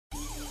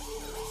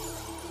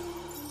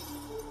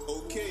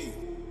Okay.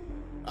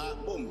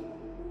 Boom.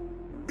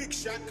 Big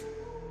Shack.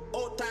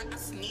 Ota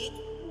Asni.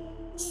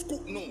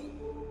 Scoop no.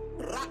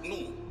 Rat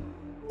no.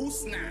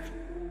 Usna.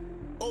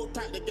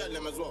 Ota the girl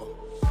them as well.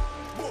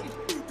 Boom.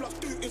 2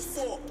 + 2 is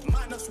 4.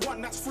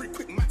 -1, that's 3.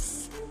 Quick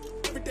maths.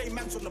 Everyday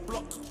man's on the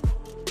block.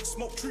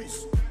 Smoke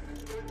trees.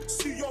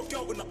 See your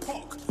girl in the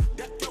park.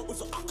 That girl was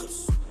a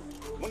uckers.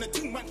 When the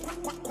ting went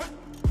quack, quack, quack,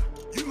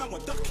 you man were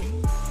ducking.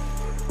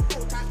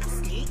 Hold tight,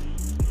 Asni.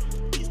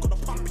 He's got a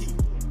pumpy.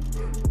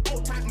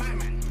 Hold tight, my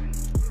man.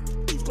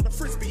 He's got a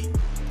frisbee.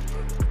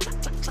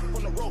 Trap, trap, trap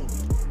on the road.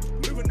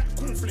 Moving that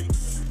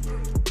cornflakes.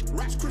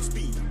 Rice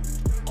crispy.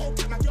 Hold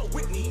tight, my girl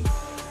Whitney.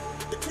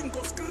 The king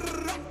goes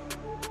grrrr.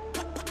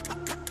 Pop, pop,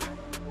 pop, pop, pop.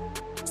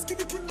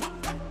 Skibby, pop, pop,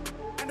 pop.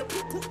 And the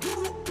poop, poop,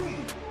 poop, boom.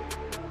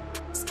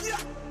 Skia.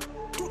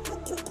 Toot,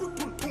 toot, toot, toot,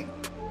 toot, boom.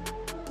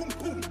 Boom,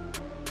 boom.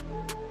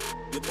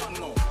 You don't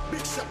know.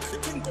 Big shot. The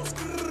king goes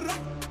grrrr.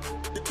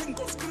 The king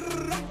goes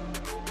grrrr.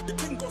 The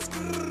king goes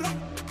grrrr.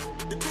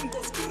 The king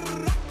goes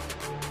grrrr.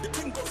 The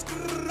king goes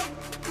grrrr.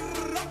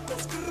 Grrrr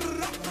goes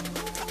grrrr.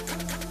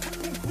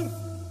 Boom, boom.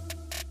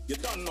 You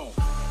don't know.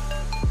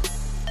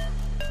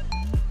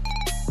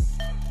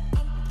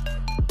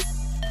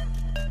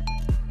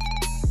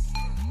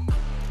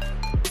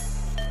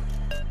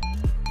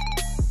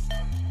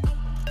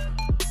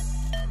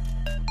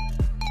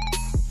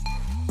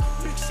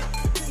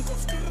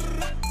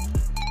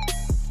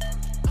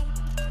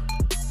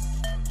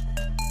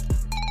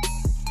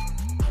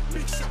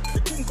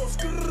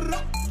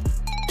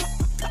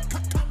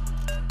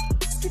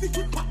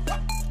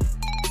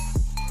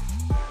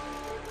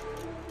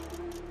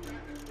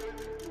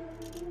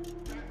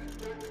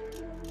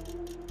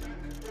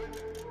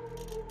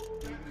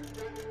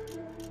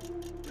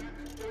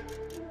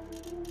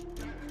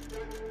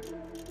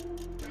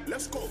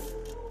 Let's go.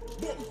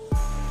 Boom.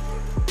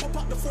 Pop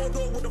out the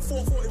 4-door with the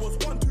 4-4. It was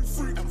 1, 2,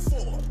 3, and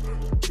 4.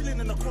 Chilling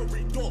in the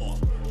corridor.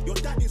 Your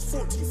dad is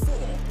 44,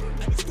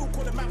 and he still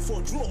call a man for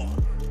a draw.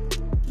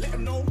 Let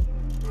him know.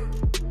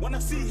 When I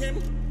see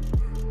him,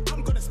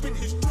 I'm gonna spin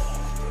his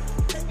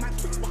jaw. Take man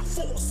tricks by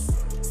force.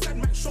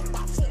 Send man shot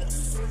by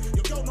force.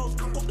 Your girl knows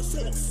I got the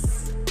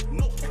sauce.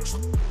 No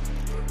ketchup,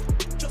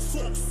 just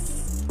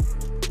sauce.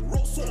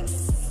 Raw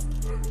sauce.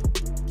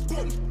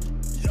 Boom.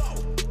 Yo.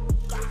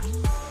 God.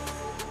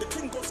 The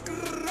king goes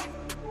grrrr.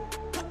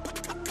 Pop, pop,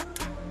 pop, pop,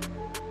 pop.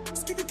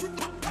 Skibby, pop,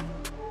 pop, pop.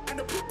 And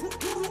the poop, poop,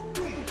 poop,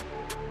 boom.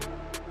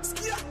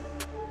 Skia.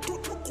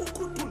 Toot, toot, toot,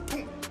 toot, toot,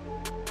 boom.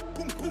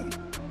 Boom, boom.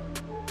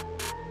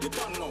 You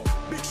don't know.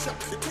 Big shot.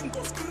 The king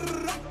goes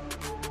grrrr.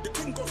 The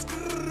king goes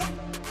grrrr.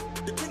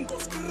 The king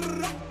goes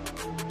grrrr.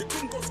 The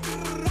king goes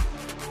grrrr.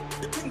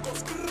 The king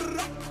goes grrrr.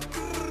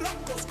 Grrrr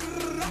goes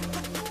grrrr.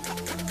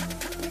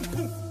 Boom,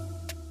 boom.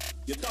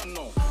 You don't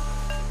know.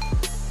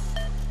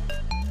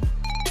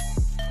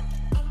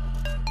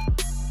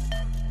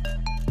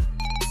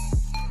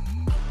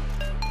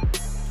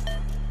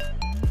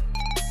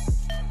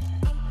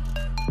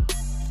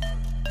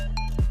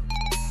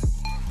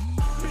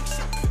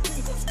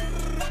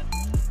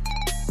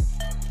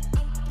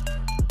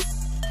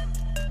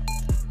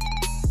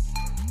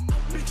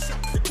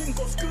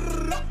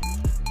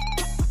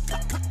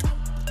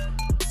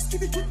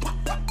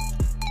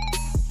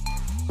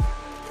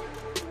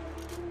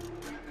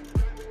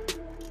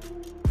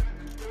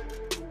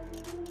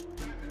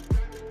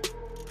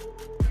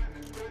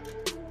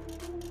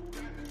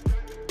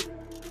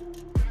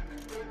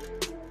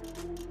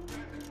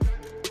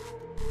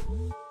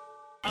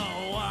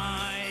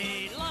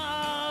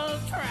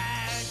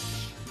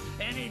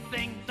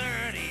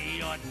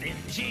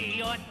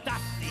 Dingy or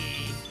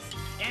dusty,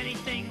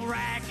 anything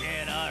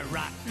ragged or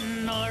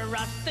rotten or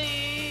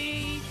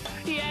rusty.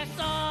 Yes,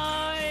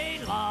 I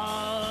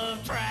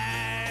love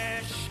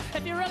trash.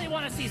 If you really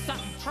want to see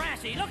something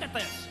trashy, look at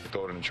this.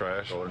 Throw it in the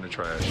trash. Throw it in the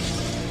trash.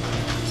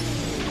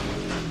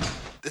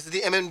 This is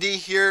the MMD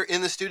here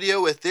in the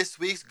studio with this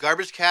week's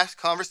Garbagecast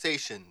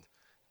Conversations.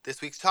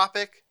 This week's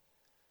topic,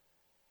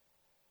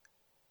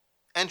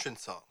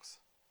 entrance songs.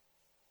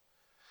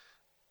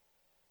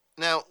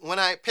 Now, when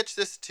I pitched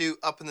this to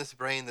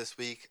Upinthisbrain this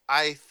week,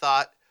 I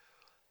thought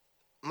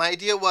my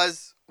idea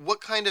was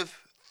what kind of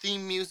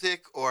theme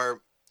music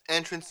or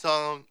entrance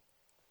song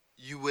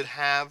you would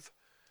have,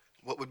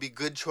 what would be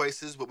good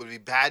choices, what would be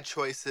bad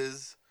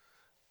choices.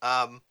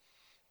 I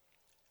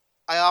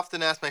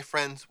often ask my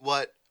friends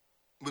what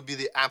would be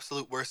the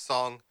absolute worst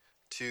song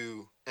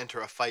to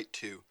enter a fight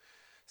to.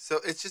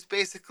 So it's just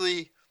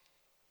basically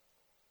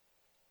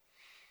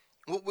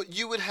what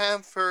you would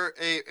have for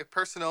a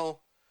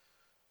personal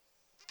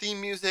theme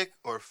music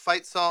or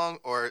fight song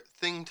or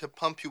thing to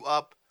pump you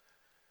up.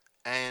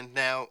 And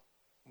now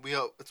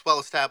it's well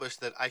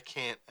established that I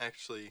can't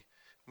actually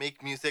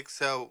make music,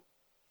 so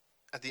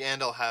at the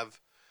end I'll have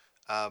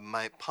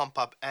my pump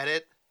up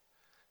edit.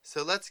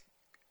 So let's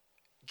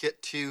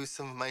get to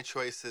some of my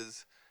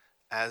choices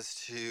as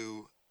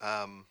to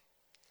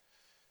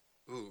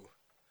ooh,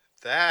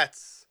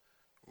 that's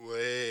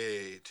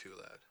way too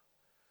loud.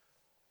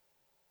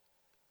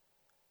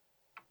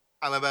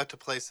 I'm about to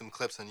play some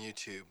clips on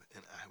YouTube,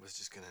 and I was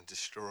just going to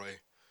destroy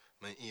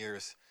my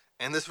ears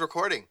and this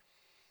recording.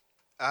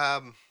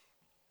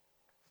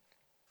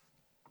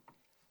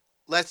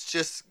 Let's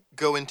just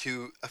go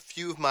into a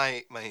few of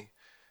my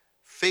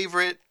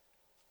favorite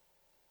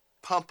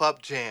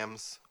pump-up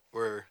jams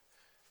or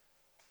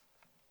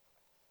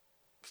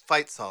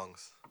fight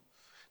songs.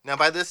 Now,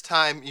 by this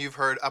time, you've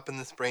heard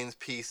Upinthisbrain's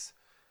piece,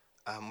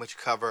 which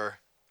cover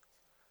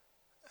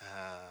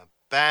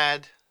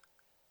bad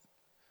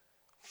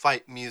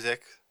fight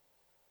music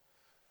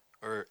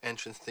or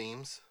entrance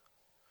themes.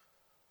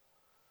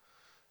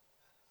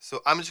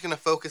 So I'm just going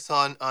to focus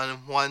on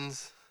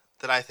ones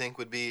that I think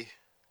would be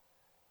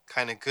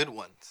kind of good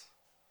ones.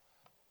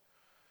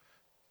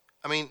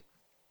 I mean,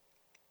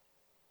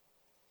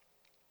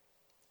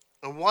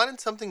 I wanted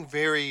something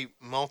very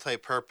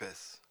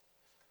multi-purpose.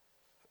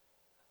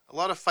 A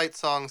lot of fight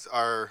songs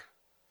are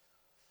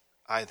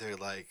either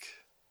like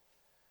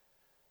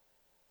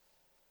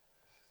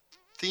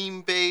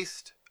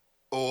theme-based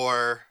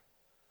or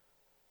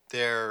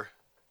they're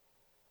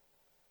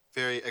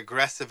very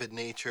aggressive in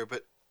nature,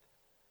 but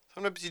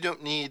sometimes you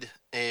don't need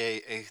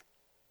a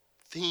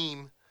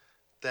theme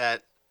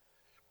that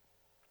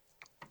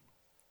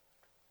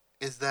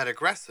is that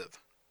aggressive.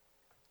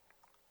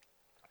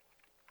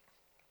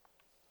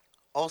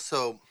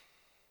 Also,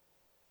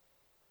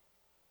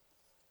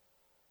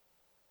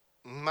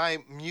 my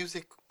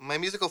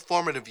musical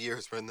formative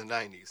years were in the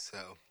 90s,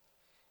 so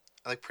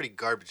I like pretty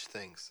garbage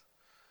things.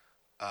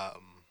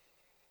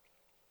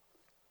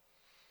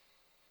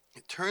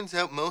 It turns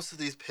out most of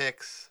these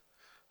picks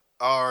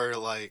are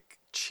like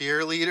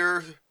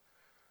cheerleader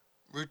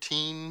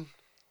routine,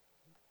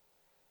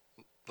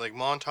 like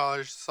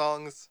montage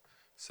songs,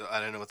 so I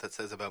don't know what that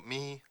says about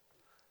me.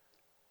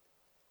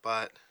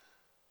 But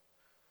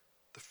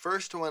the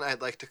first one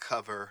I'd like to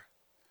cover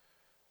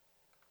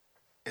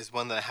is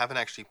one that I haven't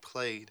actually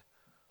played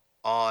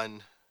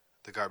on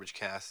the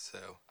Garbagecast,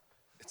 so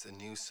it's a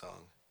new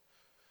song.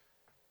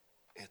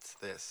 It's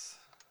this.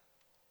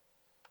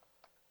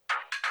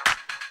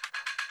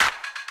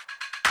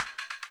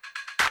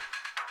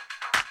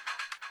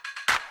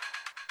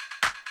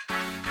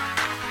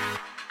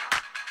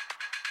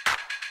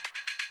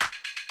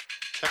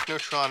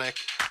 Technotronic,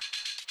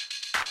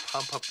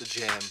 Pump Up the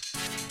Jam.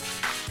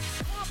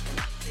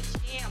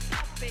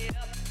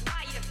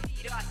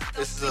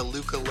 This is a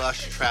Luca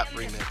Lush trap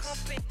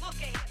remix.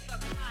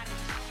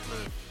 I'm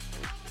gonna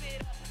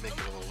make it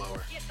a little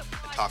lower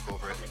and talk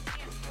over it.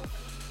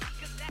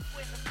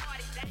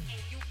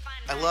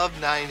 I love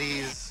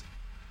 90s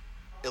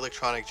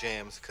electronic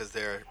jams because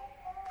they're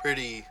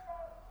pretty,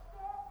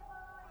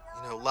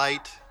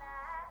 light,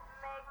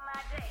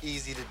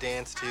 easy to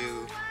dance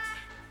to,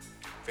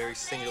 very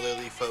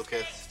singularly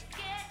focused.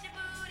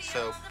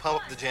 So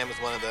Pump Up the Jam is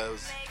one of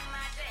those.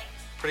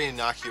 Pretty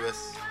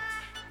innocuous.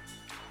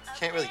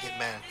 Can't really get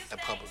mad at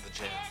Pump Up the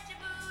Jam.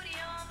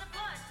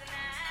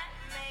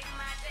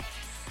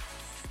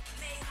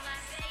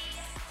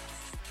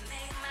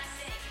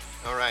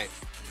 Alright.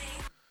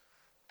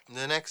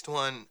 The next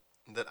one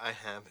that I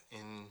have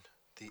in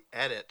the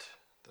edit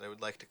that I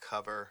would like to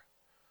cover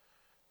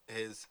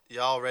is,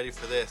 y'all ready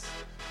for this?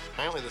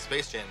 Apparently the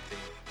Space Jam theme.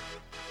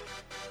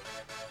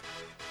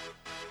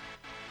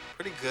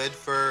 Pretty good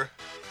for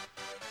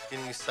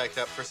getting you psyched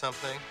up for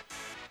something.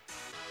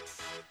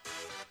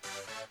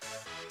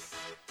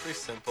 Pretty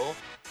simple.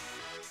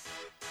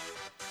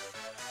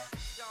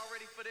 Y'all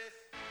ready for this?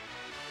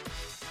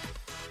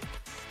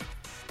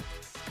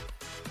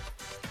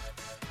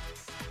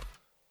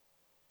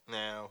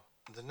 Now,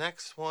 the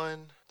next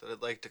one that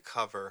I'd like to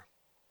cover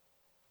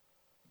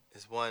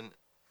is one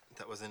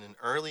that was in an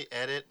early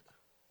edit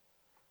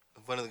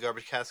of one of the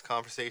Garbagecast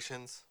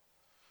Conversations.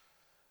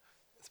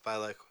 It's by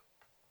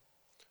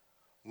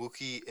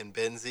Wookie and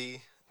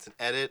Benzie. It's an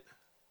edit.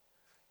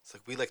 It's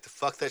like, we like to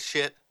fuck that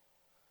shit.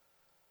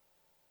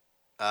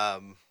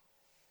 And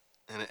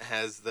it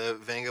has the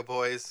Vanga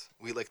Boys,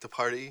 We Like to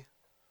Party.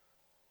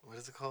 What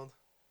is it called?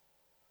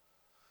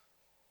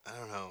 I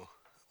don't know.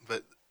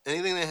 But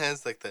anything that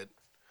has like that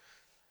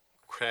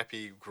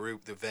crappy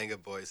group, the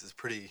Vanga Boys, is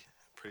pretty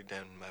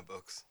down in my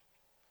books.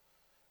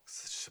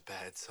 It's such a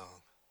bad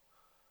song.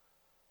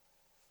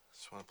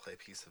 Just want to play a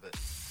piece of it.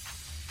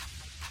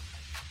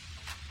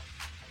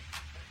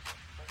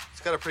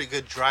 It's got a pretty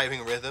good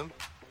rhythm.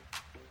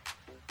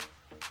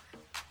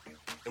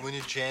 And when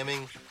you're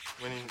jamming,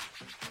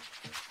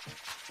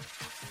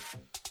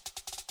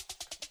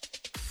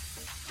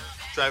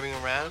 driving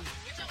around,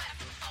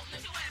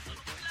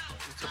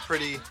 it's a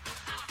pretty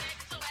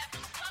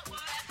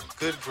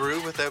good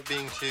groove without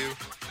being too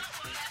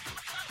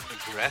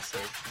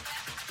aggressive.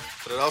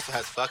 But it also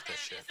has fuck that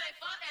shit.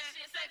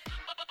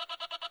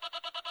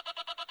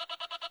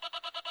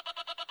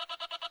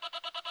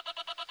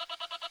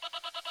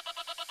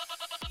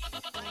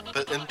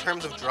 But in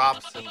terms of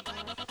drops and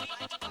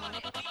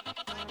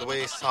the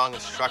way a song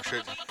is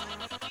structured,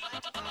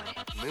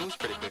 it moves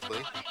pretty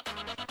quickly.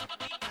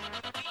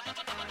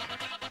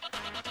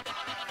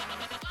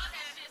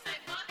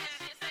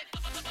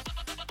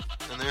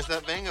 And there's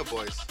that Venga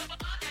voice,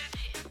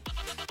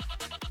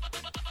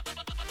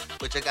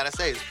 which I gotta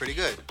say is pretty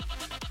good.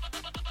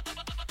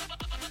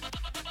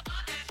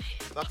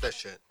 Fuck that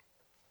shit.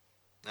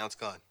 Now it's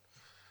gone.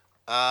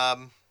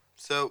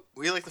 So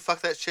we like to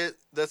fuck that shit.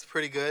 That's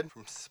pretty good.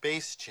 From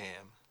Space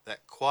Jam,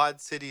 that Quad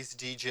Cities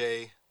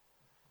DJ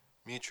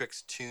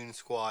Mutrix Tune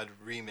Squad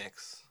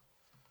remix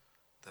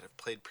that I've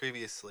played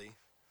previously.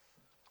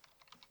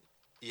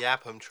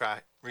 Yapham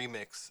track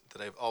remix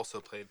that I've also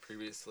played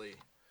previously.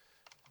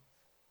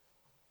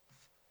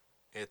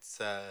 It's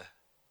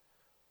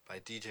by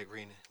DJ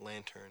Green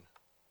Lantern.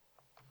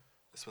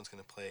 This one's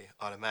gonna play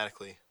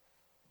automatically.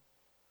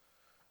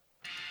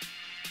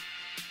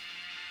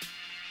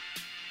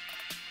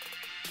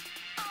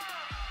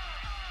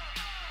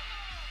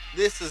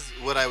 This is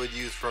what I would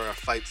use for a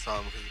fight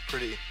song because it's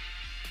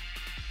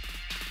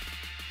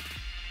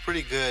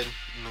pretty good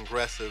and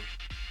aggressive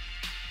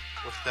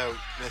without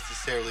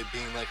necessarily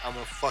being like, I'm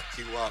gonna fuck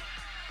you up.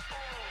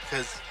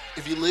 Because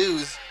if you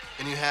lose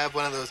and you have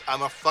one of those I'm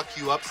gonna fuck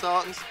you up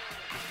songs,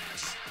 it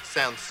just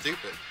sounds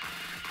stupid.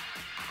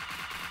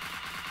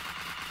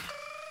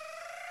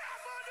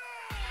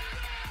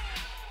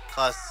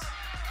 Plus,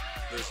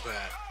 there's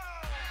that.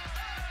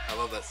 I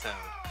love that sound.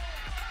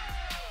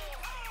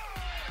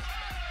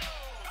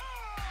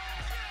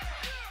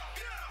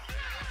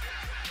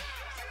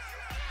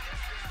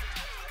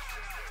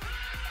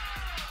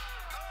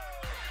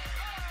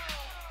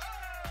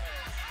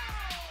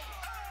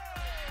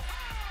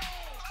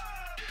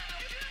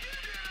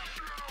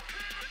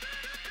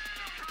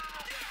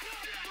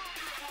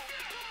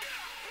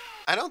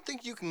 I don't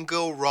think you can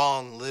go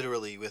wrong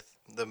literally with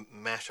the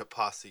Mashup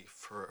Posse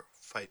for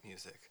fight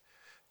music.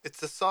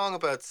 It's a song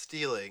about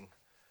stealing,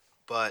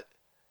 but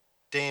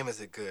damn is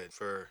it good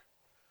for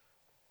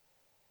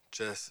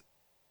just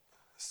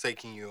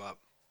psyching you up.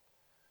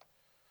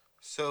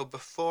 So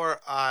before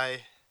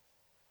I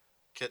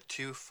get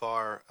too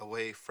far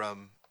away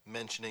from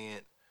mentioning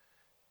it,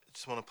 I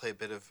just want to play a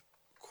bit of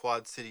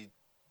Quad City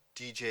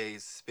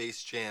DJ's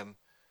Space Jam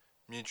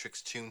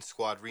Mutrix Tune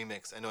Squad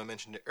remix. I know I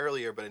mentioned it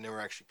earlier, but I never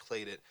actually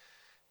played it.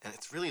 And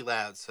it's really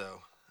loud, so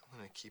I'm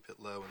going to keep it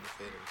low in the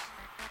faders.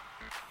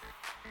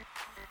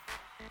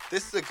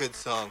 This is a good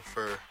song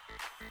for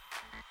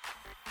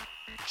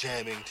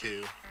jamming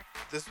to.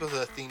 This was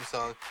a theme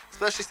song,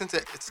 especially since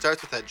it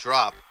starts with that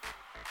drop.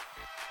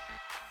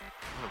 I'm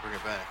going to bring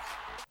it back.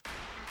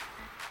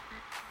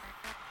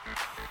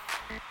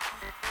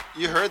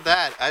 You heard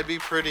that, I'd be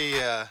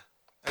pretty, I'd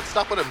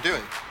stop what I'm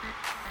doing.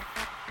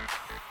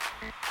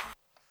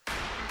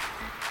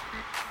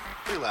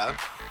 Pretty loud.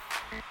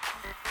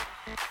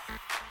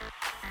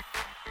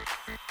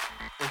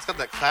 And it's got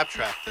that clap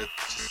track that's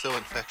just so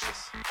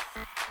infectious.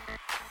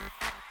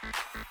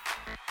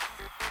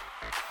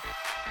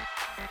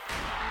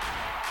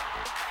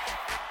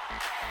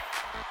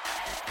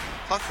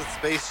 Plus it's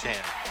Space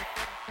Jam,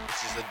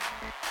 which is a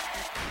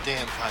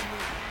damn fine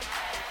movie.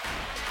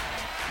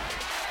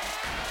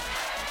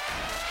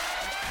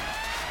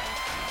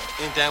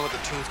 Ain't down with the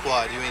Tune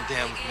Squad, you ain't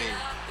down with me.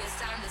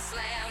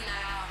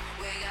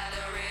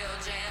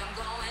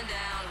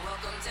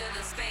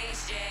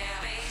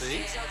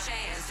 See?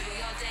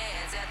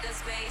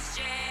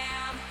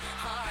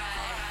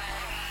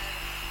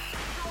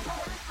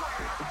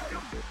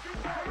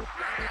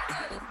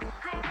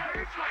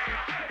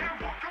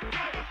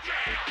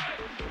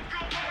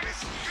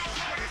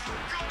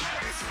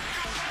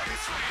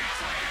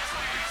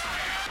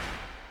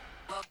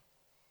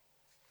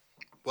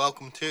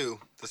 Welcome to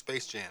the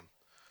Space Jam.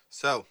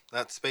 So,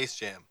 that's Space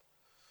Jam.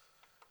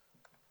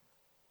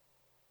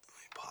 Let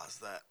me pause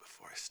that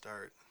before I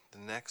start. The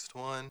next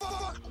one.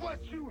 Fuck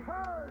what you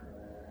heard.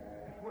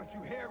 It's what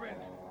you hearing.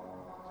 It's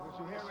what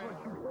you hearing.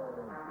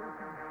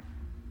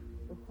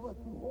 It's what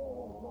you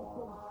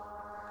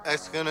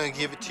hearing. I'm gonna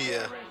give it to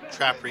you.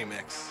 Trap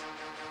remix.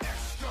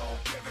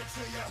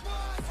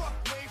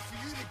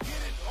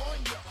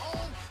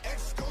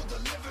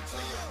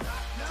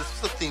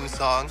 This was a theme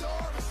song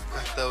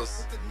with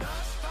those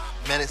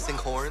menacing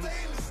horns.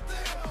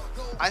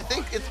 I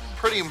think it's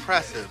pretty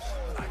impressive.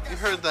 You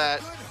heard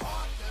that.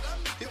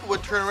 People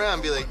would turn around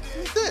and be like,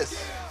 who's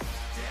this?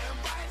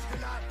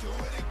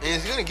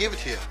 And he's gonna give it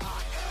to you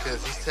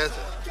because he says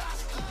it.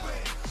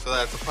 So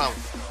that's a problem.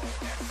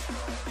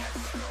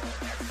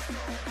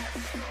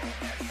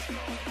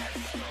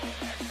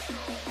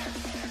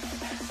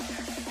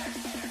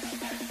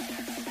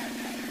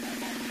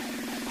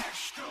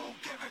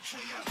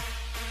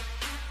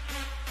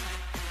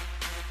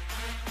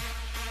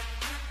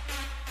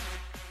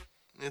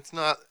 It's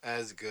not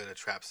as good a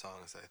trap song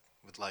as I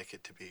would like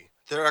it to be.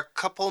 There are a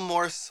couple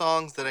more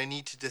songs that I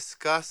need to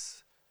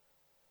discuss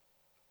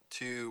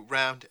to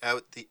round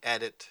out the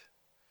edit.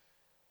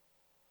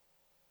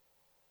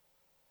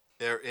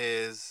 There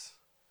is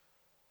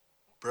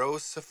Bro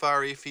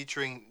Safari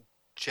featuring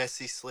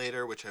Jesse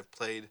Slater, which I've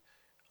played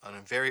on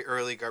a very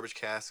early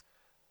Garbagecast.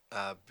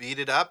 Beat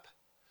It Up.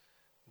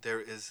 There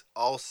is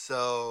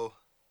also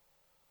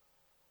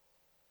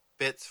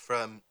bits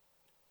from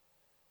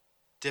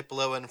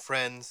Diplo and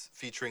Friends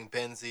featuring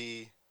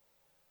Benzie.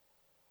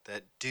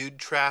 That Dude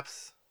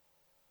Traps.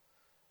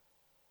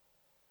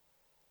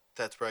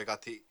 That's where I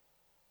got the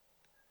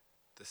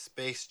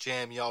Space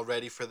Jam Y'all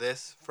Ready for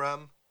This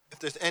from. If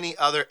there's any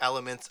other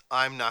elements,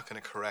 I'm not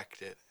going to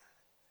correct it.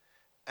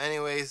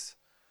 Anyways,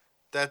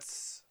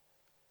 that's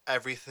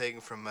everything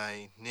from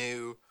my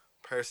new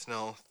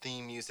personal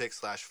theme music /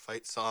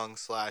 fight song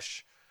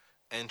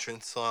 /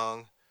 entrance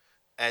song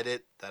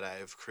edit that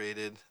I've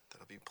created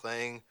that I'll be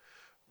playing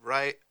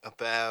right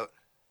about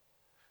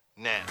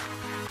now.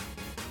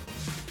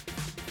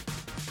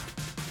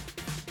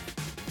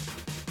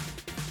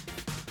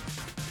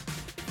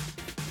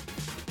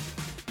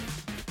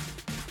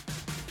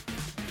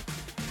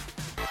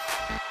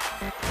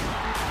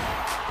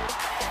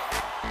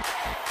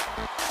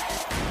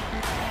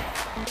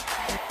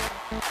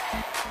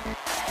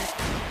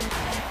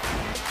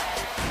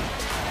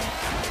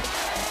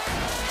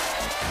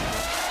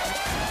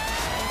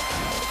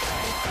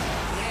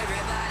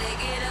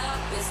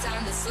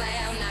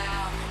 Slam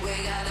now, we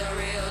got a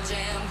real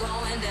jam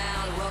going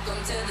down.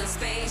 Welcome to the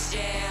Space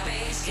Jam.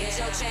 Get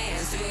your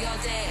chance, do your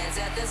dance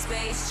at the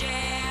Space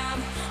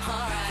Jam.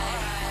 Alright.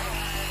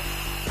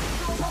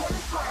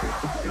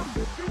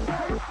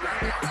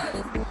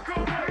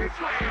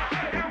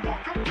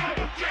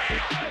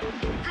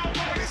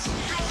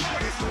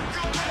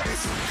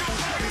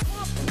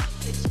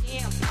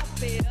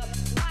 Pump it up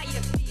while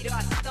your feet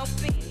are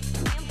stumping.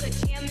 And the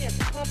jam is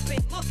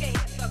pumping. Look ahead,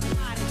 the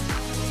crowd is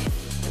jumping.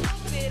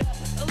 Pump it up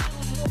a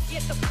little more,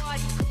 get the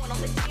party going on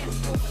the dance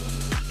floor.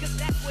 Because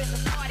that's where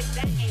the party's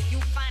at, and you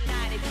find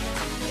out if you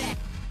do that.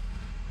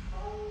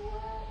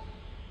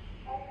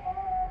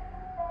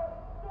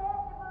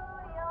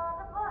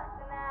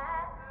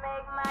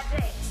 Make my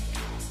day.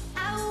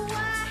 Oh,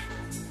 what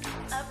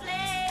a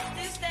place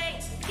to stay.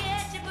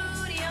 Get your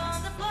booty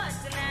on the floor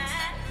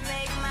tonight.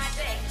 Make my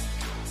day.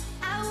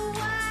 Oh,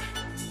 what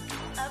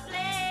a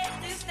place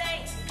to stay.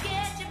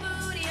 Get your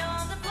booty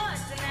on the floor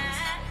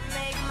tonight.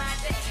 Make my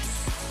day.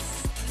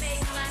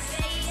 Make my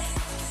day.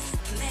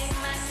 Make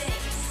my day.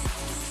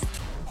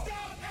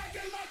 Stop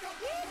acting like a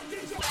fool.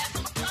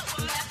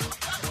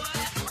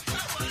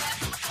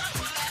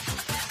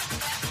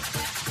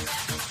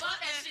 Fuck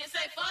that shit.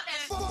 Say fuck that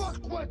shit. Fuck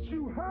what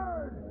you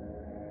heard.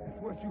 It's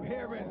what you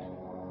hearing. It's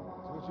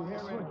what you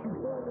hearing. It's what you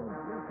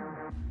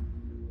hearing.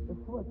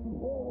 It's what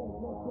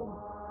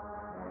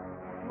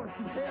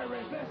you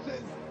hearing.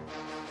 Listen.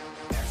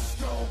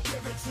 Extra,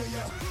 give it to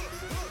you.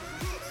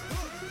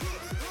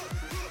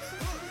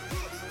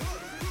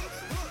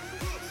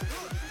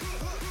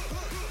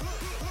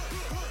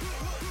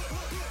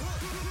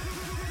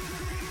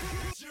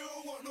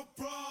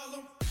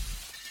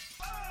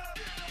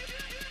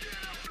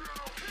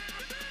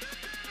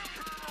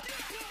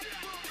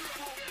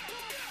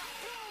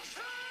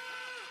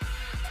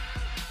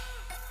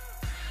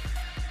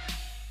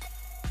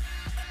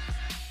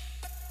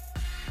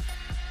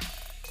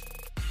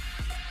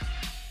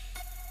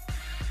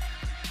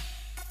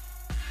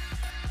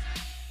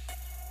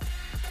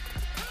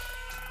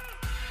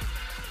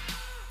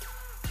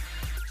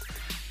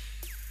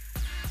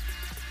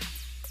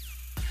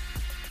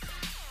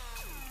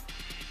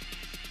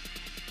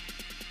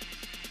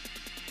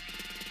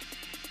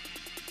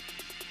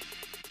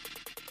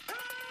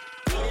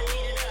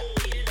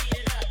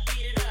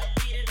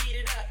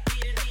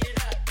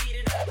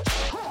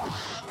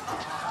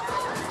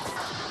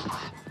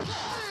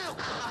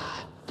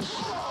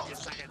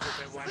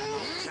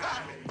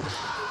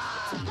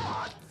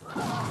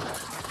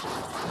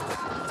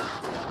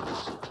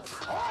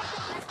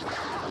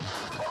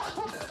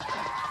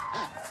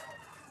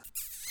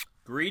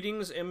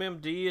 Greetings,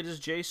 MMD. It is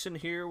Jason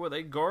here with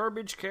a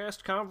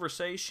Garbagecast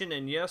Conversation,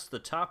 and yes, the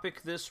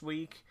topic this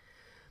week,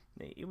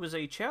 it was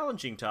a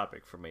challenging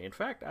topic for me. In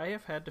fact, I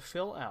have had to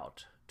fill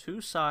out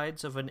 2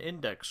 sides of an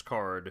index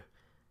card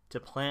to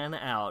plan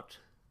out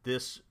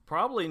this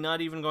probably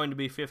not even going to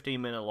be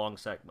 15-minute long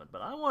segment,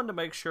 but I wanted to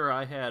make sure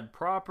I had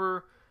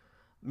proper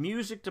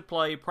music to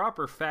play,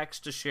 proper facts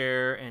to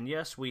share, and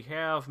yes, we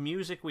have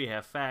music, we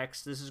have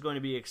facts. This is going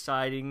to be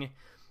exciting.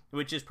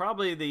 Which is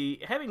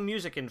probably having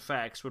music and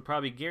facts would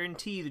probably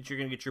guarantee that you're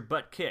going to get your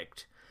butt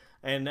kicked.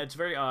 And that's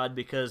very odd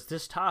because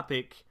this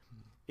topic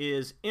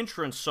is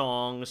entrance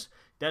songs.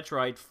 That's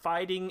right,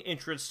 fighting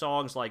entrance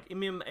songs like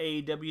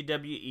MMA,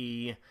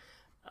 WWE.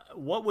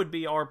 What would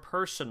be our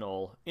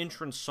personal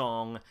entrance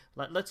song?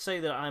 Let's say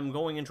that I'm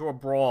going into a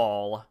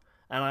brawl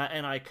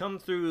and I come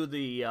through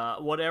the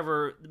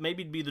whatever,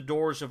 maybe it'd be the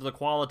doors of the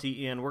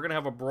Quality Inn. We're going to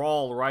have a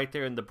brawl right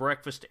there in the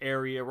breakfast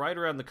area, right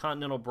around the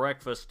Continental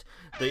Breakfast.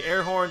 The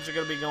air horns are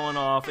going to be going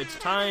off. It's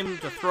time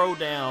to throw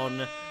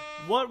down.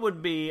 What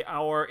would be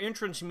our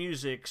entrance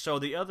music so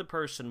the other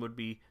person would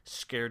be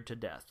scared to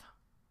death?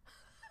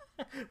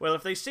 Well,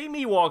 if they see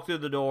me walk through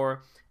the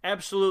door,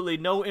 absolutely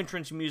no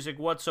entrance music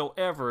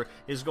whatsoever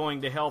is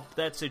going to help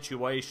that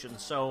situation.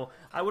 So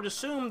I would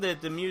assume that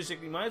the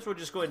music, you might as well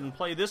just go ahead and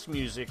play this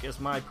music as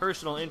my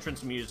personal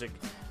entrance music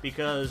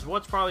because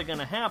what's probably going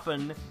to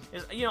happen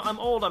is, I'm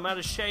old, I'm out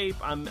of shape,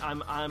 I'm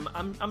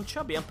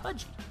chubby, I'm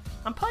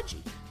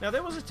pudgy. Now,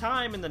 there was a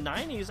time in the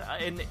 90s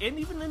and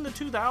even in the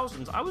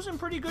 2000s, I was in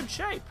pretty good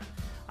shape.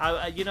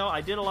 I did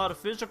a lot of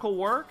physical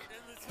work.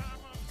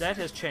 That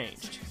has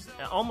changed.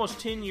 Almost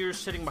 10 years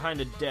sitting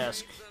behind a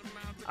desk,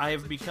 I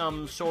have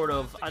become sort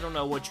of, I don't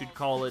know what you'd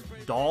call it,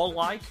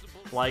 doll-like,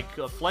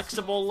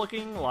 flexible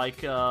looking,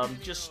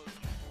 just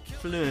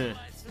fleur.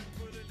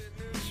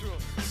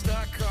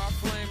 Stock car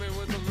flaming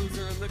with the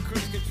loser and the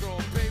cruise control.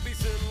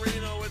 Babies in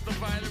Reno with the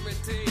vitamin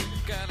D.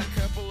 Got a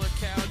couple of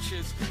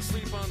couches,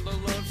 sleep on the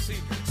love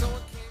seat.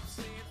 Someone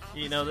keeps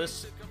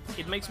saying,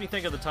 it makes me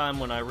think of the time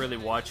when I really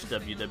watched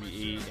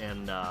WWE,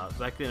 and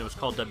back then it was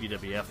called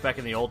WWF, back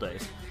in the old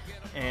days.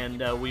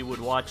 And we would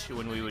watch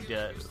when we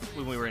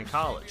were in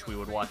college. We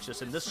would watch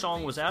this, and this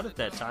song was out at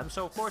that time.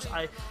 So of course,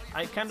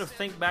 I kind of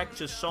think back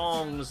to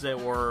songs that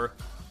were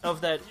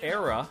of that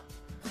era.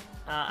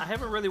 I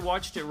haven't really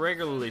watched it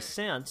regularly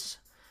since.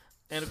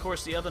 And of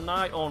course, the other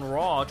night on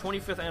Raw,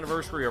 25th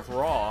anniversary of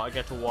Raw, I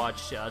got to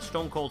watch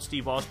Stone Cold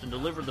Steve Austin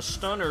deliver the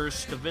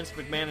stunners to Vince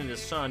McMahon and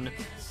his son.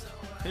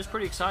 It was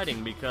pretty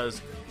exciting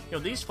because,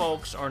 these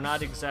folks are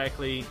not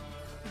exactly,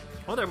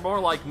 well, they're more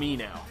like me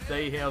now.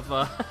 They have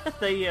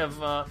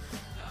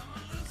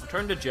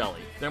turned to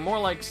jelly. They're more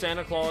like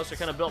Santa Claus. They're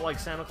kind of built like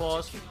Santa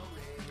Claus.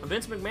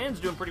 Vince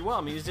McMahon's doing pretty well.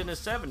 I mean, he's in his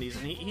 70s,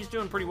 and he's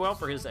doing pretty well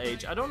for his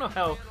age. I don't know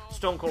how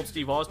Stone Cold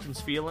Steve Austin's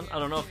feeling. I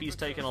don't know if he's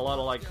taking a lot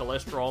of,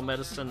 cholesterol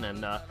medicine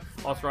and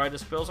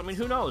arthritis pills. I mean,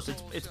 who knows?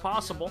 It's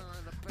possible.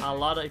 He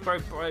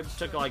probably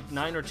took,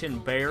 9 or 10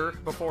 bear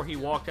before he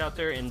walked out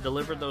there and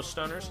delivered those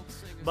stunners.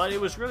 But it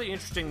was really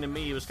interesting to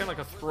me. It was kind of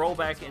like a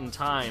throwback in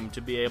time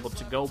to be able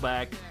to go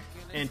back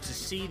and to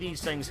see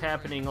these things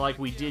happening like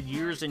we did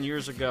years and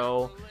years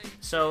ago.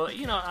 So,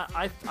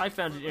 I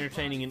found it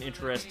entertaining and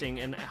interesting,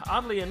 and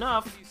oddly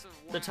enough,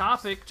 the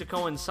topic to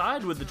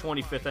coincide with the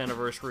 25th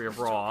anniversary of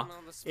Raw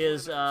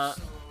is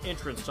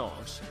entrance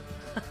songs.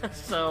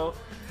 So,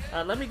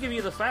 let me give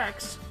you the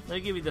facts.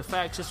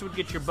 This would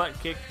get your butt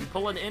kicked. You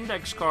pull an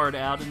index card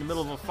out in the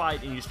middle of a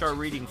fight and you start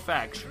reading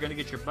facts, you're going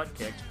to get your butt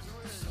kicked.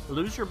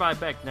 Loser by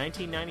Beck,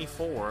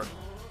 1994.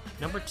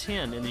 Number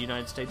 10 in the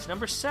United States.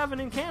 Number 7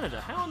 in Canada.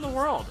 How in the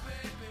world?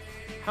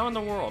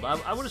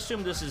 I would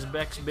assume this is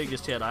Beck's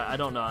biggest hit. I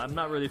don't know. I'm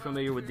not really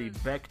familiar with the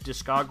Beck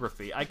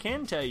discography. I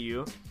can tell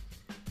you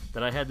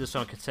that I had this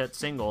on cassette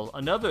single.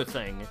 Another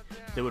thing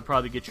that would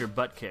probably get your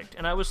butt kicked.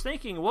 And I was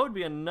thinking, what would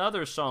be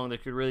another song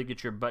that could really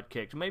get your butt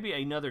kicked? Maybe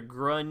another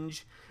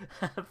grunge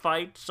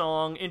fight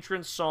song,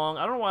 entrance song.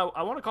 I don't know why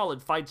I want to call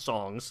it fight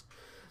songs.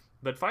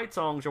 But fight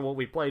songs are what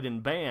we played in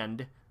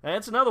band.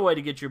 That's another way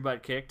to get your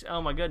butt kicked. Oh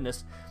my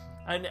goodness.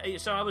 And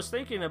so I was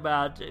thinking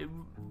about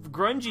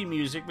grungy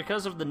music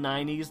because of the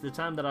 90s, the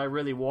time that I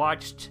really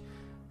watched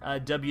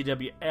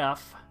WWF.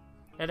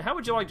 And how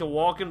would you like to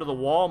walk into the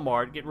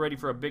Walmart, get ready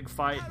for a big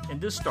fight,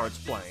 and this starts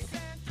playing?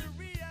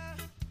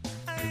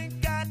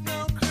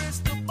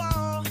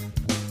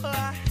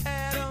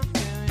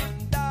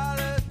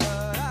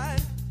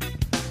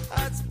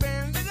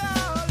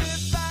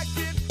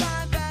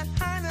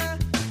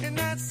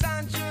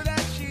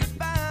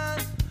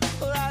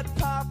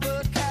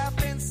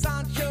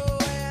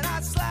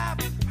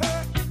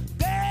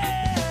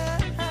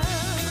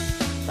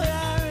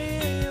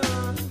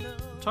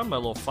 Talking about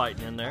a little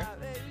fighting in there.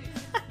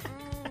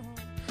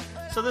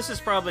 So this is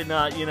probably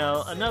not,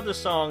 another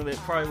song that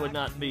probably would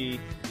not be,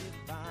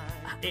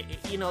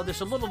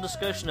 there's a little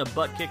discussion of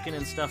butt kicking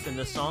and stuff in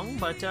this song,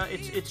 but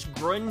it's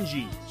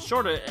grungy.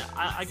 Sort of,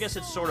 I guess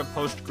it's sort of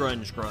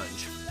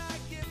post-grunge.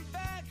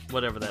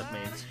 Whatever that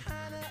means.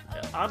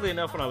 Oddly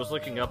enough, when I was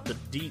looking up the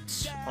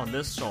deets on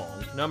this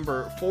song,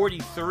 number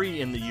 43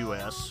 in the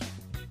U.S.,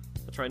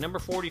 that's right, number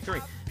 43.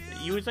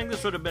 You would think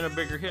this would have been a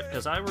bigger hit,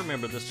 because I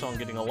remember this song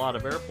getting a lot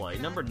of airplay.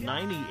 Number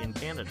 90 in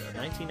Canada,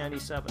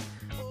 1997.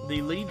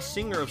 The lead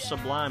singer of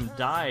Sublime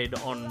died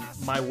on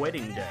my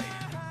wedding day.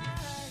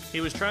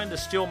 He was trying to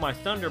steal my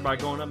thunder by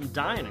going up and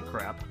dying and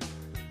crap.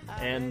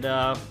 And,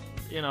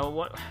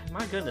 what?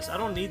 My goodness, I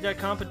don't need that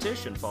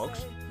competition,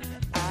 folks.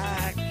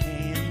 I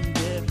can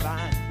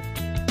divine.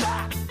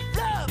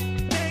 Love,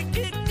 make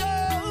it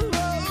go.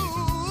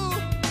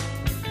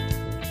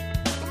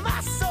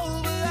 My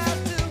soul will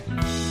have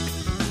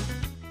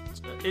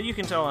to. You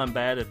can tell I'm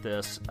bad at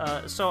this.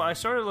 So I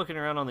started looking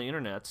around on the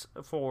internet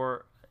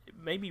for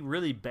maybe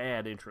really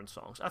bad entrance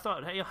songs. I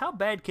thought, hey, how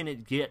bad can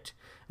it get?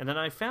 And then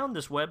I found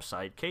this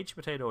website,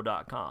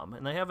 cagepotato.com,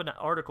 and they have an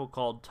article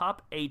called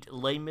Top 8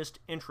 Lamest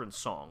Entrance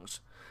Songs.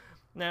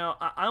 Now,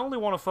 I only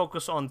want to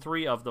focus on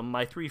 3 of them,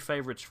 my 3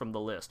 favorites from the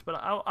list, but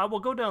I will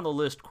go down the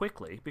list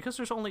quickly, because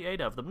there's only 8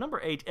 of them.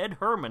 Number 8, Ed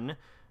Herman,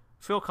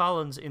 Phil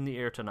Collins, In the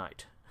Air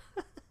Tonight.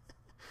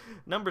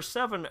 Number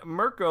 7,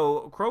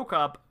 Mirko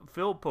Krokop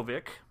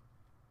Filipovic.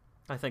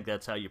 I think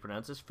that's how you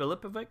pronounce this.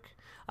 Filipovic?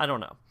 I don't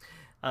know.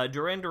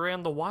 Duran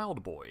Duran, The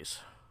Wild Boys.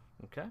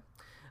 Okay.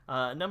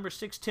 Number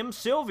 6, Tim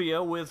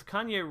Sylvia with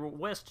Kanye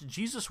West,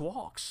 Jesus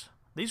Walks.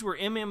 These were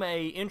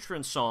MMA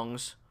entrance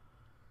songs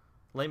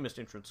lamest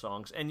entrance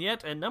songs. And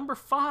yet, at number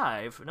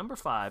five,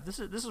 this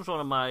is one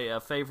of my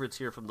favorites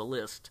here from the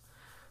list.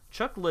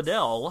 Chuck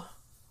Liddell,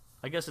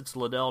 I guess it's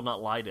Liddell,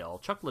 not Liddell.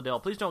 Chuck Liddell,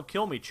 please don't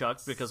kill me,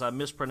 Chuck, because I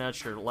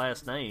mispronounced your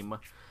last name.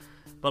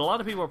 But a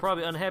lot of people are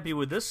probably unhappy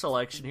with this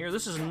selection here.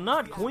 This is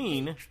not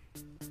Queen.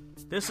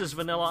 This is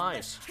Vanilla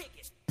Ice.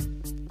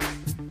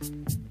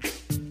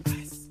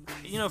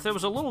 You know, if there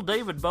was a little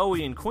David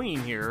Bowie and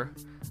Queen here,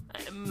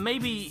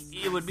 maybe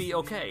it would be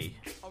okay.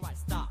 All right,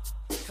 stop.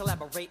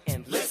 Collaborate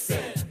and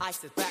listen.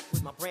 Ice is back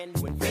with my brand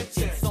new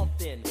invention.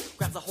 Something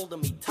grabs a hold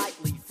of me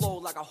tightly, flow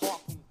like a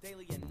harpoon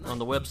daily and nightly. On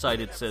the website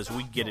it says,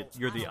 "We get it,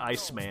 you're the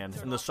Iceman,"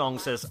 and the song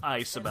says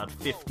ice about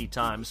 50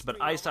 times, but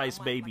Ice Ice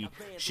Baby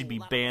should be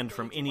banned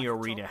from any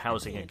arena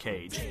housing a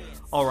cage.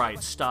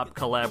 Alright, stop,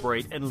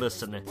 collaborate, and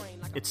listen.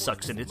 It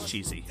sucks and it's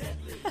cheesy.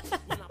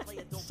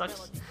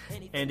 Sucks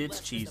and it's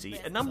cheesy.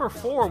 At number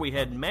 4, we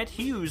had Matt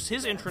Hughes,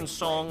 his entrance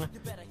song,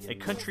 "A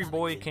Country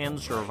Boy Can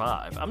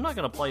Survive." I'm not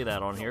going to play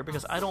that on here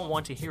because I don't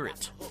want to hear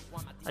it.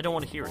 I don't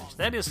want to hear it.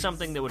 That is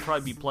something that would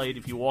probably be played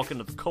if you walk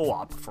into the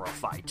co-op for a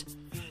fight.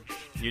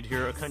 You'd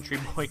hear "A Country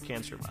Boy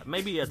Can Survive."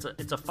 Maybe it's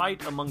a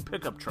fight among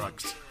pickup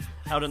trucks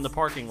out in the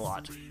parking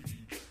lot.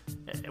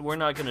 We're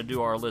not going to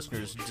do our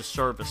listeners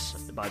disservice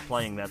by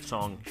playing that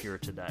song here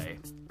today.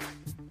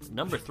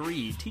 Number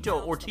 3,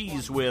 Tito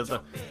Ortiz with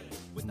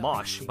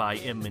 "Mosh" by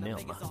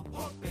Eminem.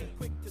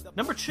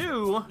 Number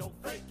 2,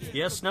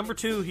 yes, number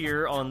 2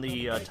 here on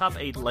the top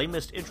 8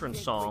 lamest entrance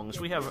songs,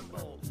 we have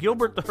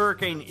Gilbert the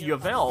Hurricane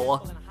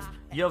Yvel,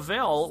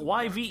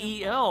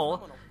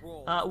 Y-V-E-L,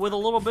 with a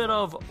little bit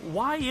of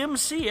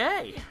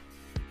YMCA.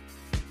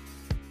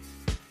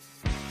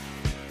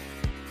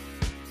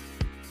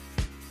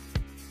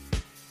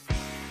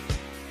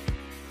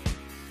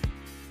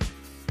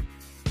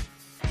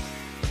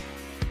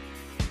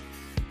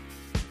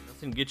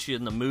 Nothing gets you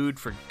in the mood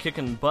for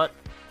kicking butt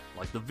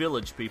like the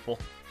Village People.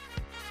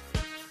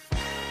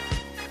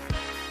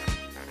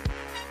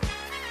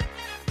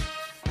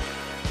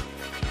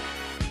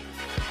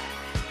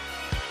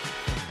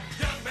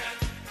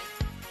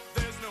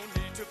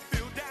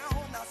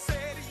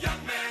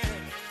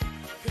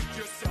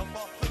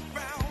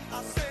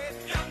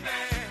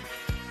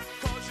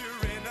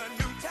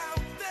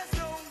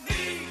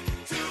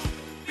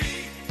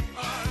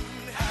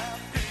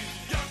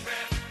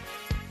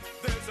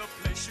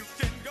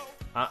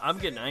 I'm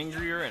getting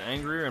angrier and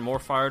angrier and more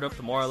fired up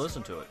the more I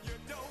listen to it.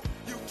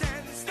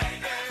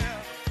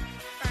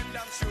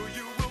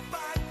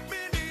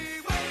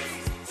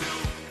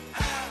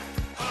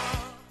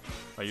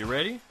 Are you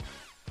ready?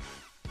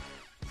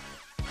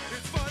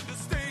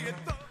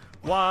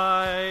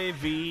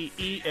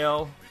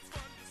 Y-V-E-L.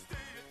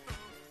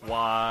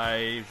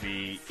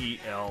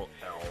 Y-V-E-L-L.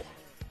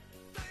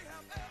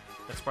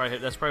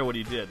 That's probably what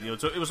he did. You know,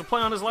 so it was a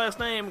play on his last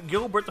name,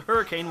 Gilbert the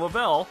Hurricane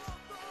Wavell.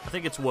 I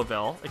think it's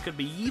Wavell. It could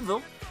be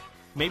Evil.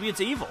 Maybe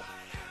it's Evil.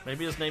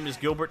 Maybe his name is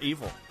Gilbert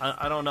Evil.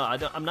 I don't know.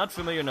 I'm not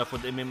familiar enough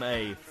with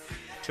MMA.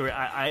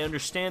 I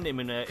understand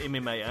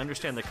MMA. I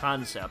understand the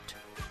concept.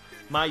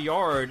 My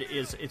yard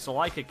it's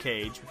like a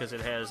cage because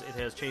it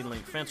has chain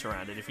link fence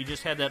around it. If you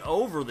just had that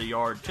over the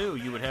yard too,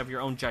 you would have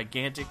your own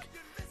gigantic.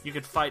 You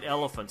could fight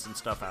elephants and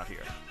stuff out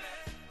here.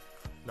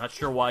 Not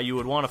sure why you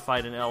would want to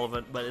fight an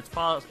elephant, but it's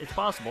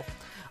possible.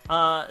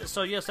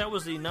 So yes, that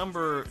was the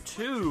number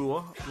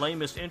 2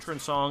 lamest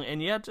entrance song,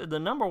 and yet the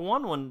number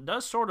 1 one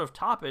does sort of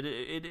top it.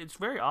 It's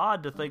very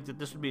odd to think that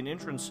this would be an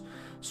entrance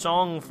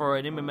song for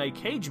an MMA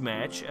cage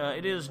match.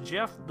 It is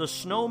Jeff the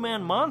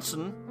Snowman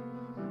Monson.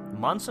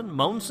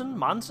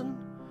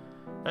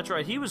 That's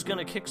right, he was going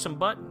to kick some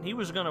butt. He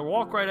was going to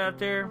walk right out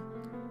there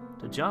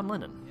to John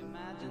Lennon.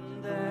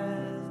 Imagine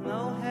there's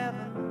no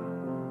heaven.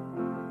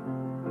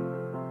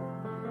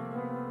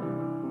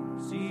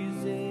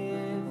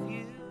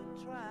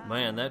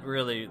 Man, that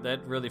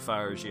really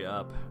fires you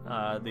up.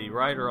 The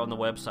writer on the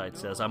website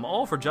says, "I'm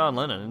all for John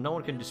Lennon, and no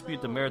one can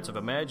dispute the merits of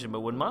Imagine,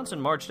 but when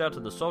Monson marched out to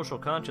the social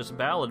conscious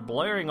ballad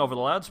blaring over the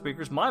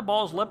loudspeakers, my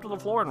balls leapt to the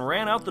floor and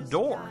ran out the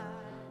door.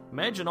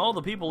 Imagine all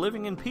the people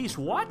living in peace.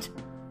 What?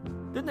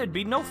 Then there'd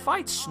be no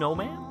fights,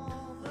 Snowman."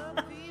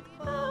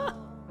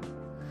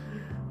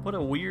 What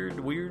a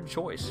weird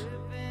choice.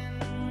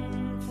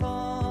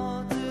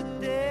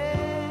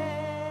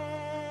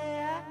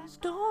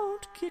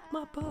 Don't kick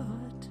my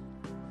butt.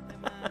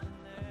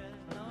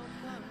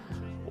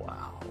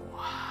 Wow.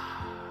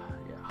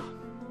 Yeah.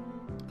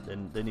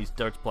 Then he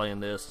starts playing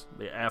this.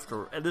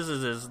 This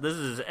is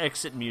his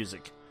exit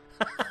music.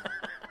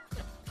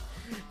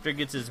 Figure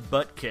gets his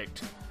butt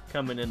kicked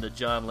coming into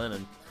John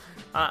Lennon.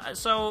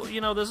 So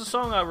you know, there's a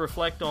song I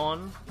reflect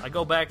on. I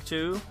go back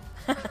to.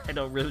 I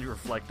don't really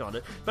reflect on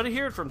it, but I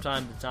hear it from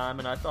time to time,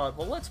 and I thought,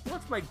 well, let's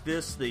make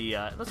this the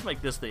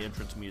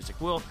entrance music.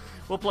 We'll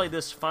play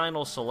this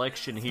final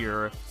selection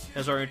here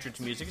as our entrance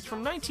music. It's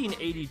from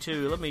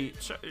 1982. Let me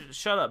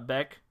shut up,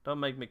 Beck.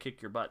 Don't make me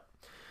kick your butt,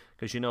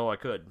 because you know I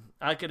could.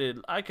 I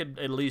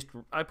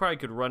probably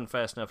could run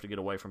fast enough to get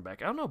away from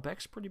Beck. I don't know.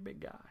 Beck's a pretty big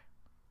guy.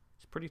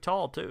 He's a pretty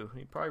tall, too.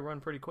 He'd probably run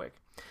pretty quick.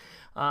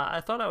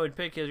 I thought I would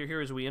pick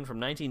here as we end from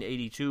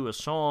 1982 a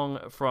song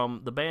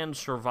from the band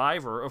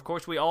Survivor. Of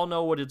course, we all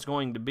know what it's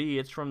going to be.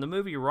 It's from the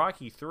movie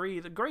Rocky III,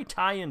 the great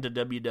tie-in to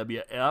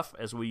WWF,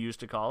 as we used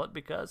to call it,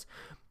 because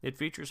it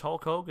features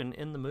Hulk Hogan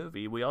in the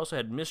movie. We also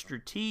had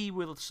Mr. T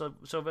with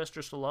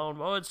Sylvester Stallone.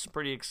 Oh, it's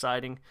pretty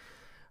exciting.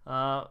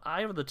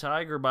 Eye of the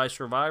Tiger by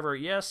Survivor.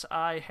 Yes,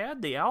 I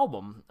had the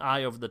album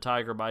Eye of the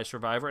Tiger by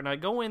Survivor, and I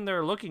go in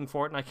there looking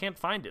for it, and I can't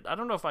find it. I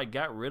don't know if I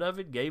got rid of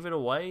it, gave it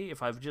away,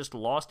 if I've just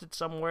lost it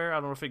somewhere. I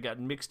don't know if it got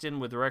mixed in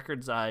with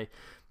records I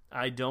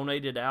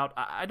donated out.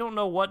 I don't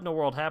know what in the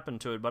world happened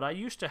to it, but I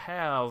used to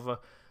have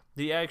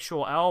the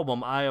actual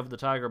album Eye of the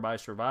Tiger by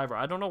Survivor.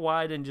 I don't know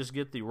why I didn't just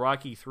get the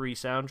Rocky III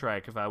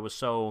soundtrack if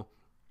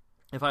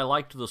I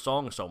liked the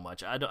song so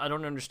much. I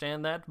don't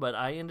understand that, but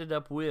I ended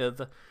up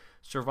with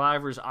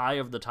Survivor's Eye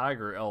of the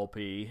Tiger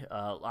LP.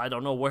 I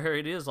don't know where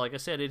it is. Like I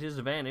said, it has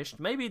vanished.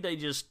 Maybe they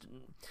just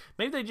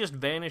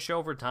vanish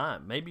over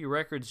time. Maybe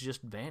records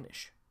just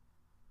vanish,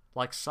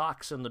 like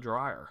socks in the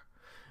dryer.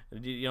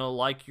 You know,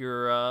 like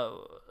your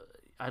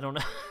I don't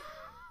know,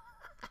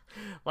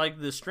 like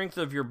the strength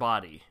of your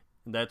body.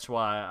 That's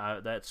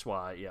why.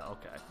 Yeah.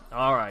 Okay.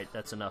 All right.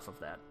 That's enough of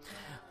that.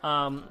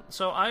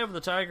 So Eye of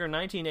the Tiger,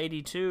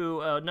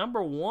 1982,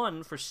 number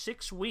 1 for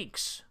 6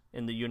 weeks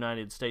in the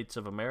United States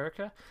of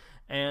America.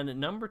 And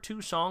number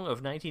 2 song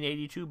of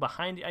 1982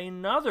 behind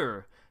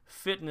another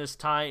fitness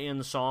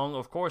tie-in song.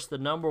 Of course, the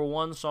number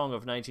 1 song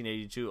of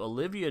 1982,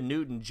 Olivia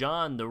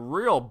Newton-John, the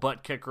real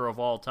butt kicker of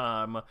all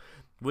time,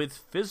 with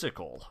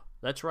Physical.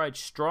 That's right,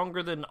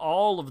 stronger than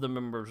all of the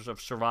members of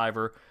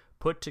Survivor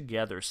put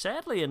together.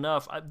 Sadly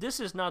enough, this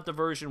is not the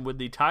version with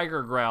the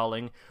tiger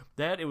growling.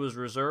 That it was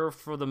reserved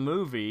for the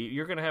movie.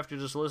 You're going to have to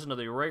just listen to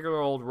the regular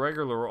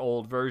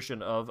old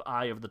version of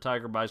Eye of the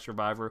Tiger by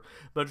Survivor.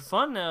 But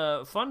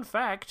fun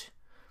fact,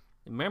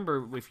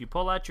 remember, if you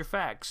pull out your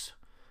facts,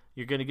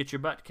 you're going to get your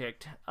butt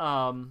kicked.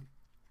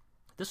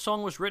 This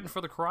song was written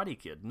for The Karate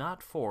Kid,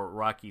 not for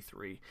Rocky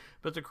III.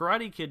 But The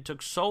Karate Kid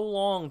took so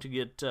long to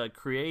get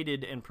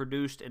created and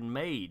produced and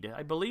made.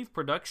 I believe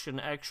production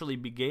actually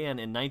began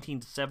in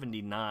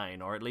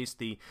 1979, or at least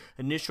the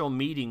initial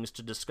meetings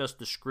to discuss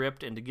the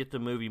script and to get the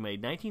movie made.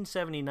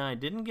 1979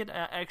 didn't get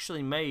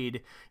actually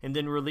made and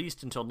then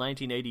released until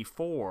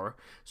 1984.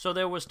 So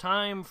there was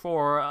time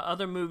for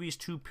other movies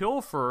to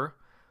pilfer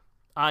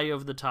Eye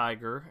of the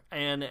Tiger,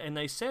 and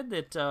they said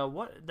that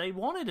they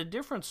wanted a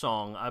different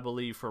song, I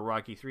believe, for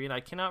Rocky III, and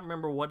I cannot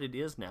remember what it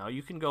is now.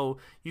 You can go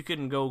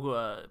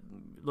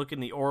look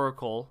in the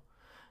Oracle.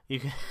 You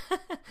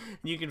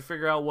can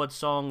figure out what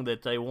song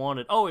that they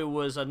wanted. Oh, it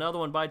was Another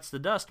One Bites the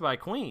Dust by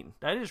Queen.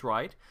 That is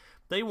right.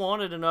 They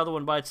wanted Another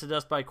One Bites the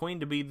Dust by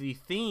Queen to be the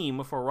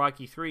theme for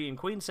Rocky III, and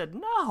Queen said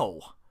no.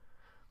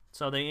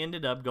 So they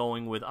ended up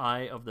going with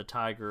Eye of the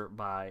Tiger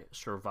by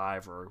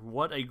Survivor.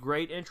 What a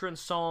great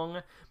entrance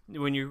song.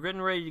 When you're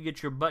getting ready to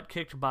get your butt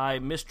kicked by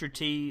Mr.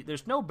 T,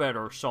 there's no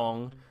better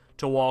song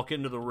to walk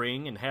into the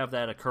ring and have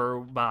that occur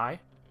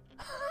by.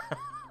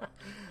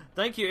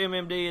 Thank you,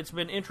 MMD. It's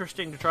been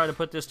interesting to try to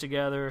put this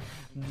together.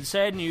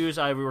 Sad news,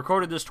 I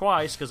recorded this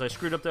twice because I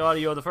screwed up the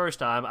audio the first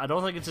time. I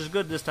don't think it's as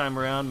good this time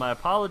around. My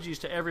apologies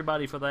to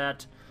everybody for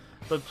that.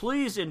 But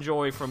please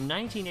enjoy from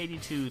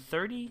 1982,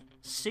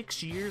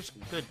 36 years.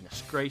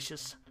 Goodness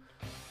gracious.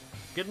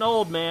 Getting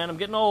old, man. I'm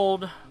getting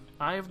old.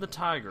 Eye of the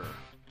Tiger.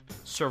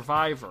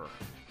 Survivor.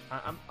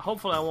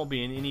 Hopefully I won't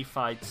be in any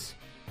fights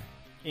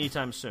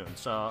anytime soon.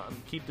 So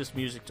keep this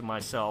music to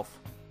myself.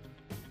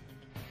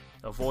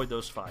 Avoid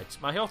those fights.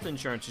 My health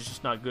insurance is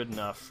just not good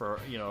enough for,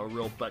 a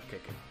real butt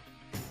kicking.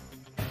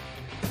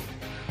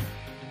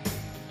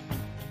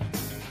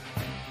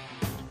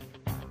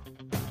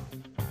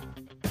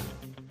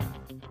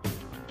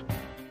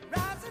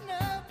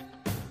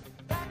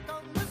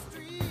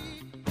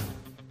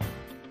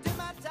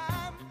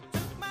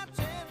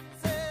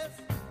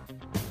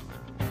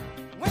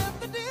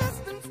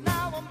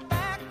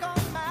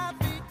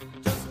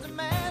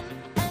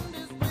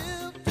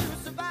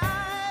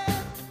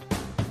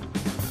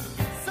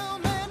 So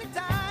many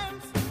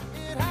times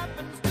it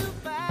happens too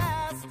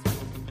fast.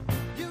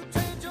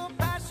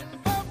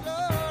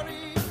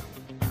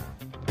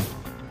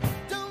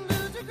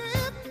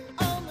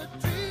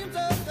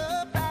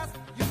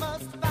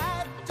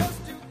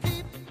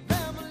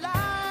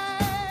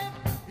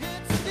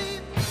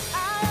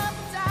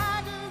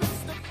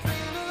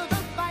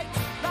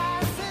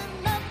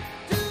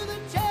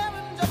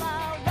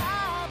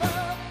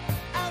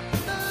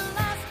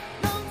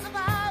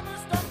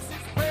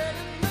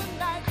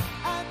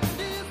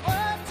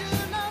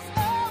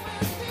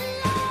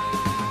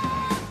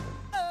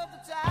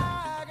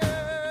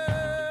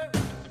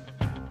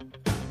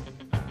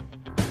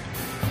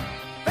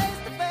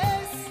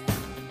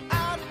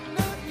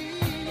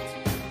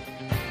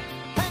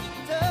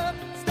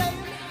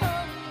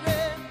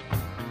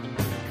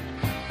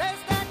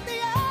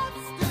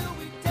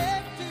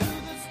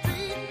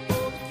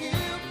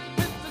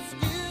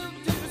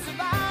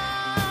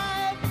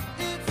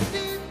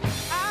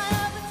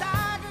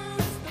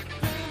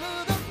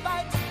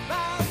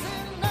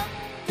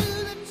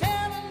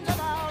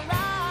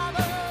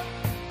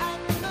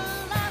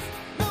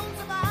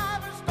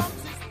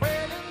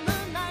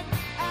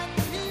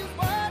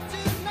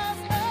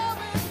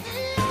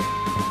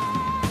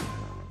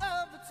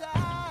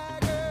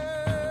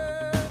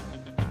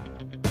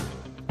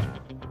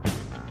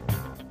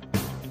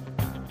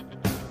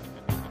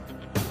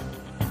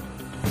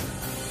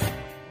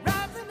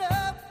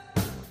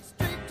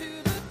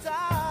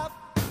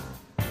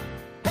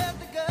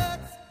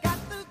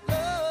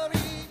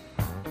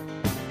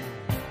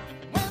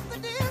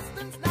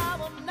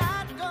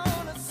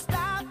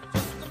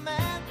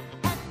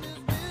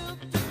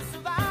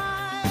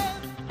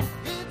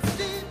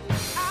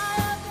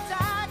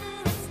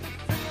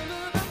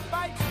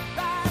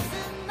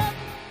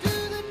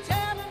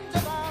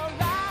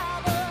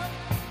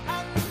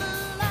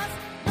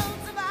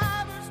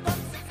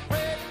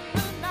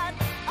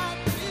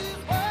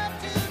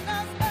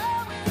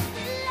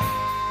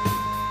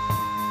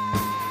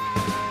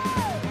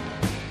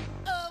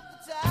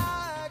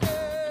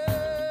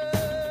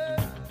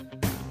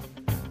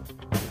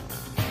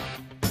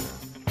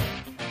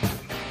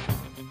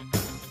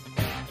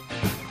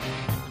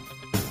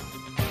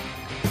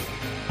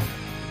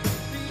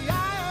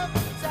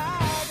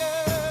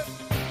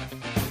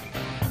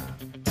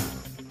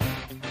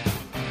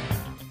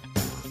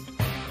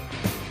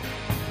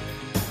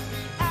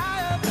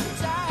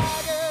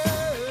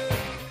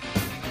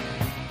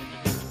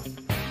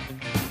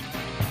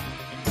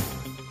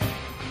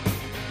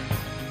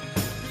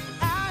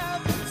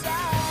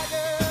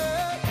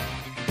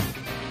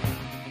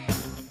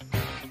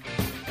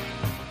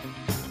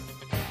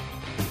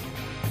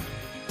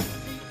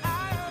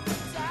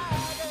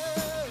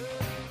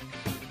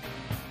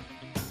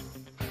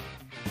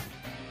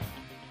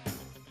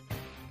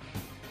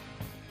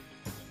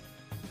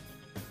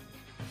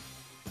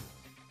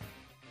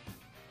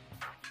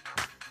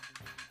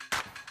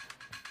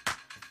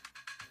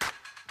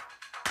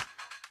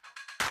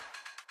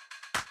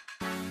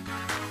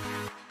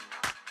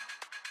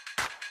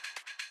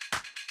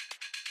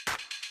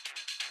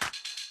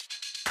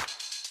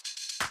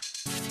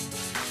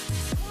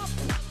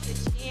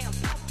 jam,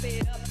 pump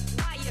it up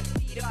while your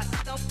feet are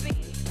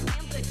stumping.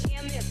 And the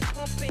jam is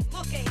pumping.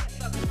 Look ahead,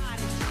 the crowd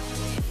is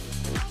jumping.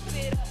 Pump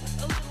it up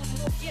a little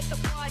more, get the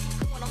party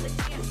going on the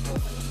dance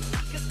floor.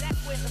 Because that's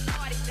where the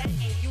party's at,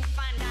 and you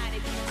find out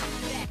if you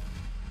do that.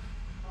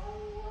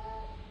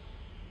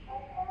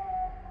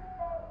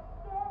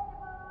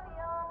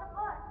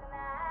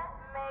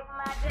 Make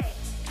my day.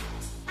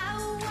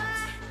 Oh,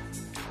 what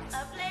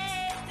a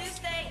place to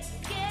stay.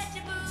 Get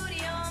your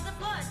booty on the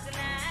floor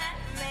tonight.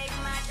 Make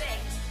my day.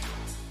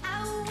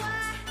 Oh,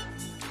 what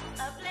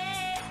a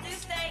place to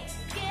stay.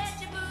 Get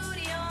your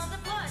booty on the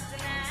floor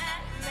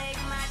tonight.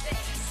 Make my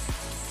day.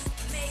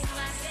 Make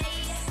my day.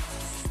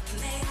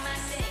 Make my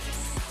day.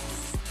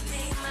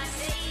 Make my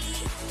day.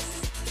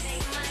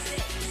 Make my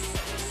day.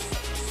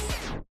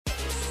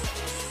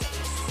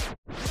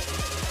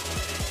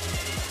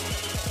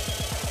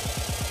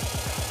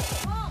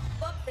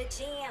 Pump up the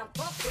jam,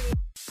 pump it.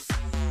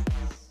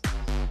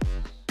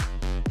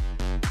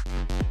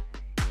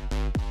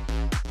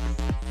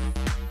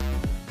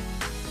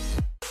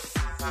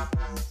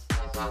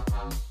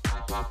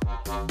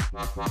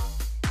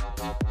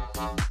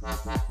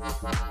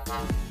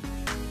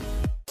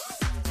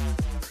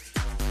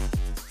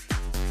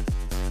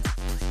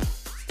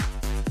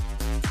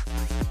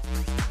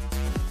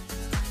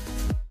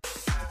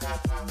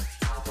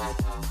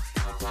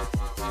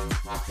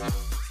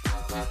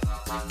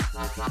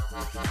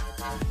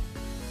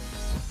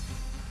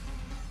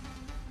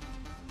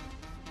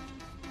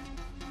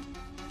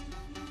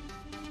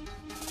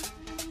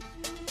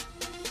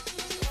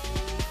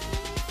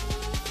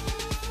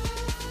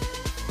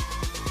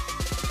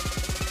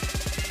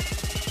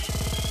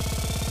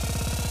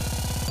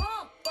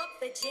 Pump up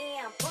the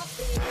jam, pump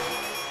it.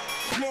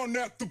 Run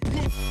at the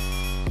book.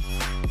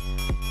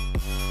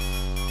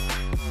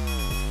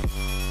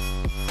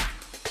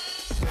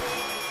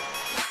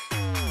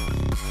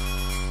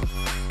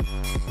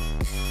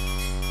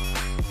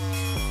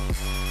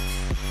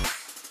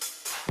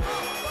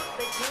 Pump up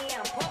the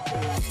jam, pump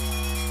it.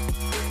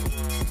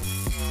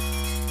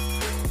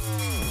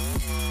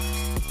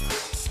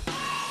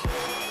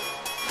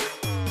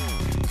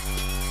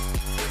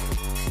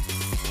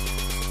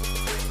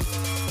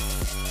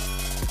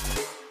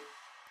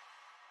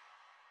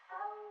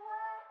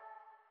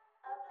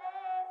 A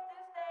place to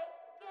stay.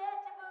 Get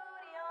your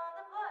booty on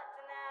the floor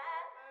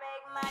tonight.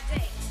 Make my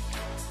day.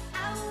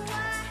 Oh,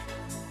 what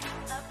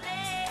a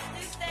place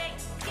to stay.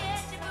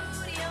 Get your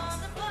booty on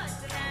the floor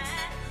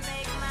tonight.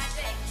 Make my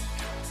day.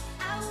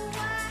 Oh,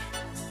 what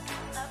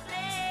a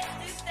place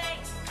to stay.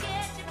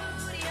 Get your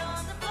booty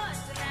on the floor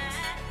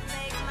tonight.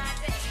 Make my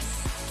day.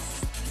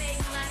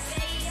 Make my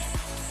day.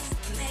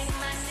 Make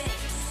my day.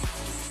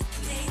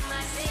 Make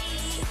my day.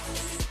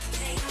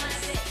 Make my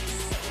day.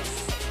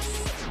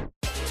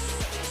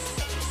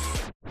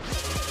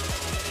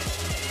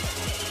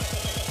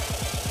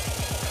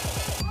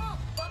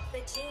 Pump up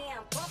the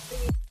jam, pump it.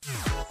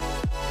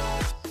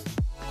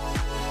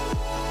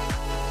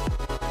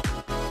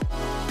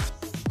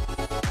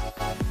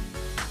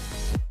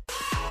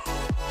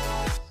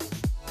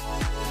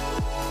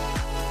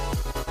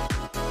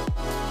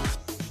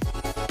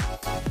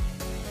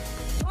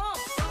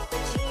 Pump up the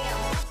jam,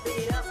 pump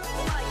it up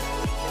while your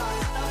feet are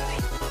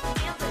stumping.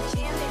 And the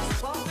jam is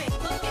bumping.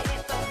 Look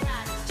ahead, the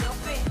crowd is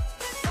jumping.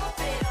 Pump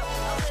it up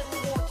a little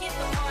more, get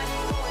the party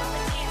going on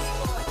the dance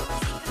floor.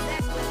 See, 'cause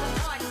that's where the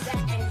party's at,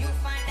 and you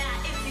find out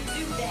if you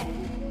do that.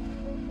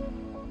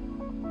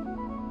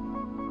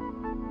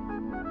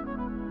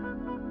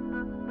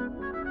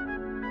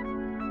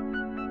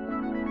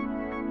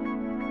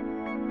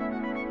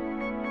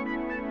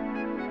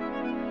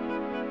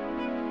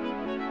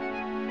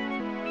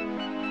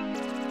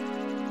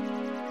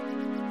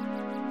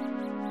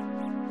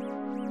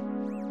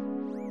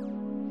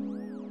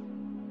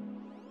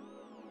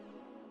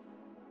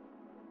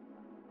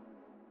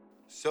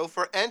 So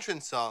for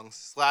entrance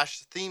songs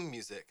 / theme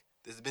music,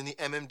 this has been the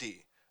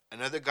MMD.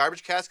 Another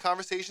Garbagecast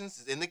Conversations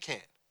is in the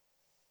can.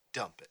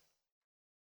 Dump it.